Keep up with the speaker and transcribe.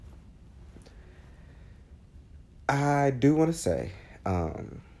I do want to say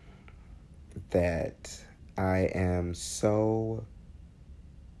um, that I am so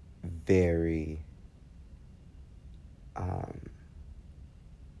very um,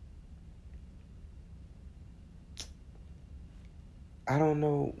 I don't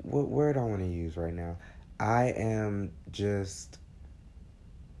know what word I want to use right now. I am just,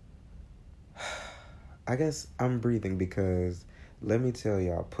 I guess I'm breathing because let me tell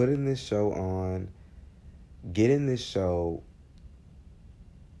y'all, putting this show on, getting this show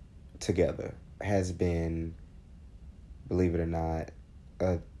together has been, believe it or not,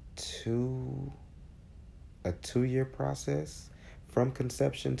 a two a 2 year process from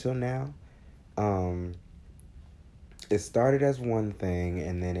conception till now. Um, it started as one thing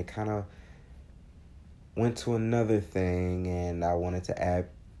and then it kind of went to another thing, and I wanted to add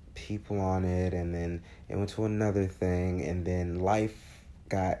people on it, and then it went to another thing, and then life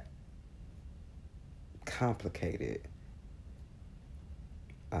got complicated.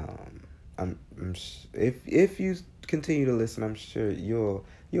 Um, if you continue to listen, I'm sure you'll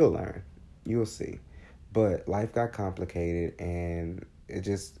learn, you'll see. But life got complicated, and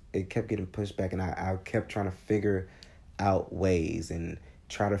it kept getting pushed back, and I kept trying to figure out ways and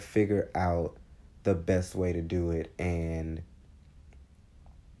try to figure out the best way to do it, and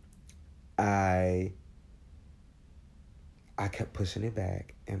I kept pushing it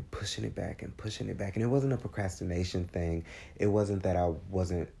back and pushing it back and pushing it back. And it wasn't a procrastination thing. It wasn't that I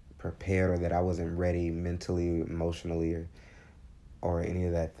wasn't prepared or that I wasn't ready mentally, emotionally, or any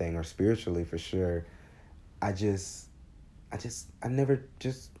of that thing, or spiritually for sure. I never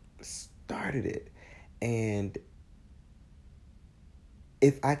just started it. And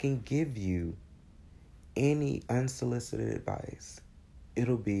if I can give you any unsolicited advice,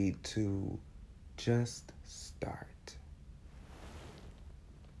 it'll be to just start.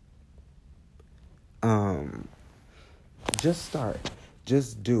 Just start.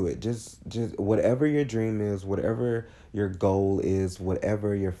 Just do it. Just whatever your dream is, whatever your goal is,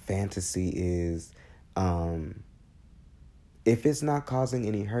 whatever your fantasy is, if it's not causing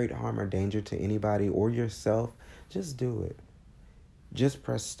any hurt, harm, or danger to anybody or yourself, just do it. Just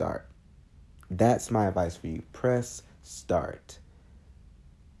press start. That's my advice for you. Press start.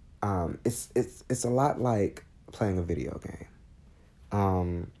 It's a lot like playing a video game.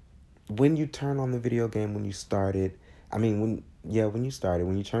 When you turn on the video game, when you start it, when you start it,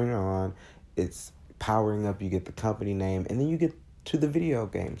 when you turn it on, it's powering up, you get the company name, and then you get to the video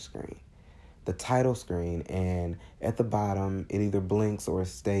game screen, the title screen, and at the bottom, it either blinks or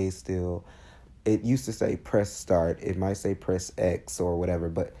stays still. It used to say press start. It might say press X or whatever,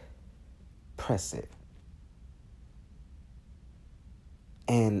 but press it.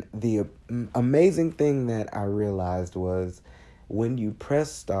 And the amazing thing that I realized was when you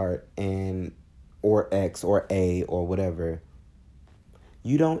press start or X or A or whatever,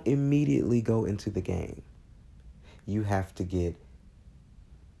 you don't immediately go into the game. You have to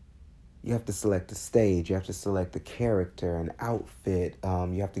select a stage, you have to select a character, an outfit,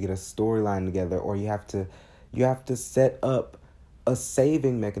 you have to get a storyline together, or you have to set up a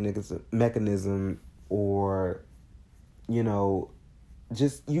saving mechanism or,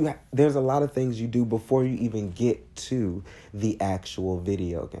 there's a lot of things you do before you even get to the actual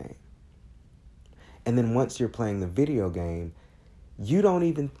video game. And then once you're playing the video game, you don't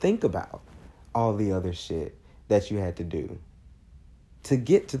even think about all the other shit that you had to do to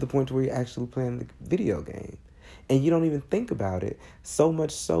get to the point where you're actually playing the video game. And you don't even think about it, so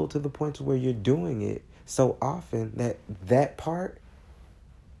much so to the point where you're doing it so often that part,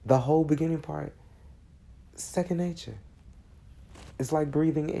 the whole beginning part, second nature. It's like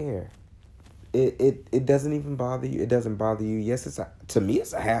breathing air. It doesn't even bother you. It doesn't bother you. Yes, to me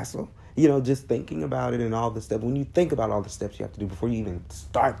it's a hassle. Just thinking about it and all the steps. When you think about all the steps you have to do before you even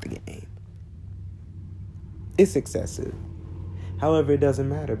start the game, it's excessive. However, it doesn't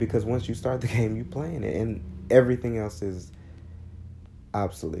matter because once you start the game, you're playing it and everything else is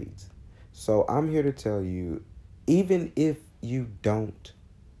obsolete. So I'm here to tell you, even if you don't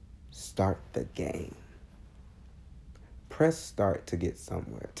start the game, press start to get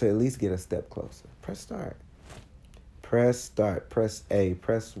somewhere, to at least get a step closer. Press start. Press start. Press A.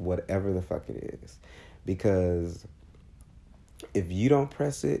 Press whatever the fuck it is. Because if you don't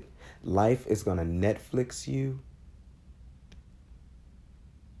press it, life is going to Netflix you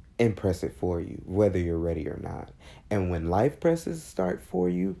and press it for you, whether you're ready or not. And when life presses start for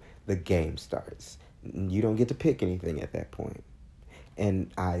you, the game starts. You don't get to pick anything at that point.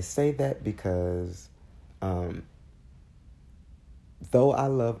 And I say that because though I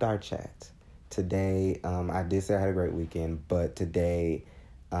loved our chat today, I did say I had a great weekend, but today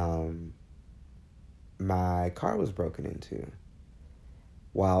my car was broken into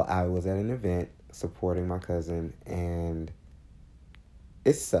while I was at an event supporting my cousin, and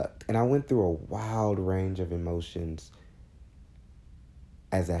it sucked. And I went through a wild range of emotions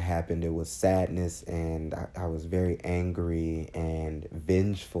as that happened. It was sadness, and I was very angry and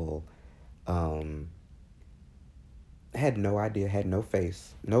vengeful. Had no idea, had no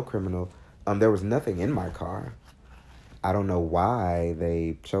face, no criminal. There was nothing in my car. I don't know why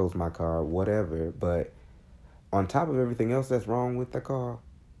they chose my car, whatever, but on top of everything else that's wrong with the car,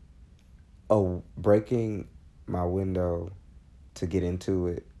 breaking my window to get into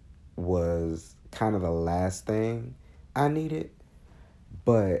it was kind of the last thing I needed.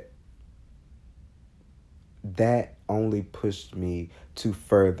 But that only pushed me to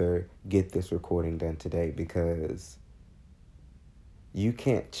further get this recording done today, because you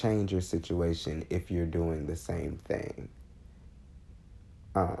can't change your situation if you're doing the same thing.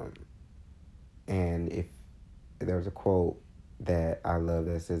 And if there's a quote that I love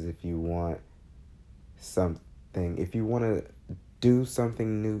that says, if you want to do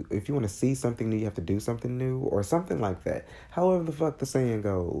something new, if you want to see something new, you have to do something new, or something like that. However the fuck the saying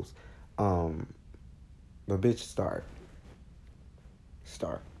goes. But bitch, start.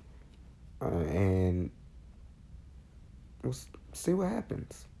 And we'll see what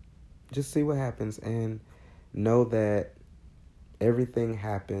happens. Just see what happens, and know that everything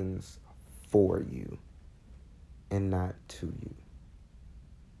happens for you and not to you.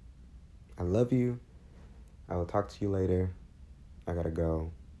 I love you. I will talk to you later. I gotta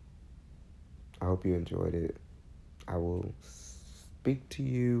go. I hope you enjoyed it. I will speak to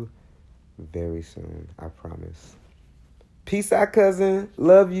you very soon. I promise. Peace out, cousin.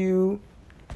 Love you.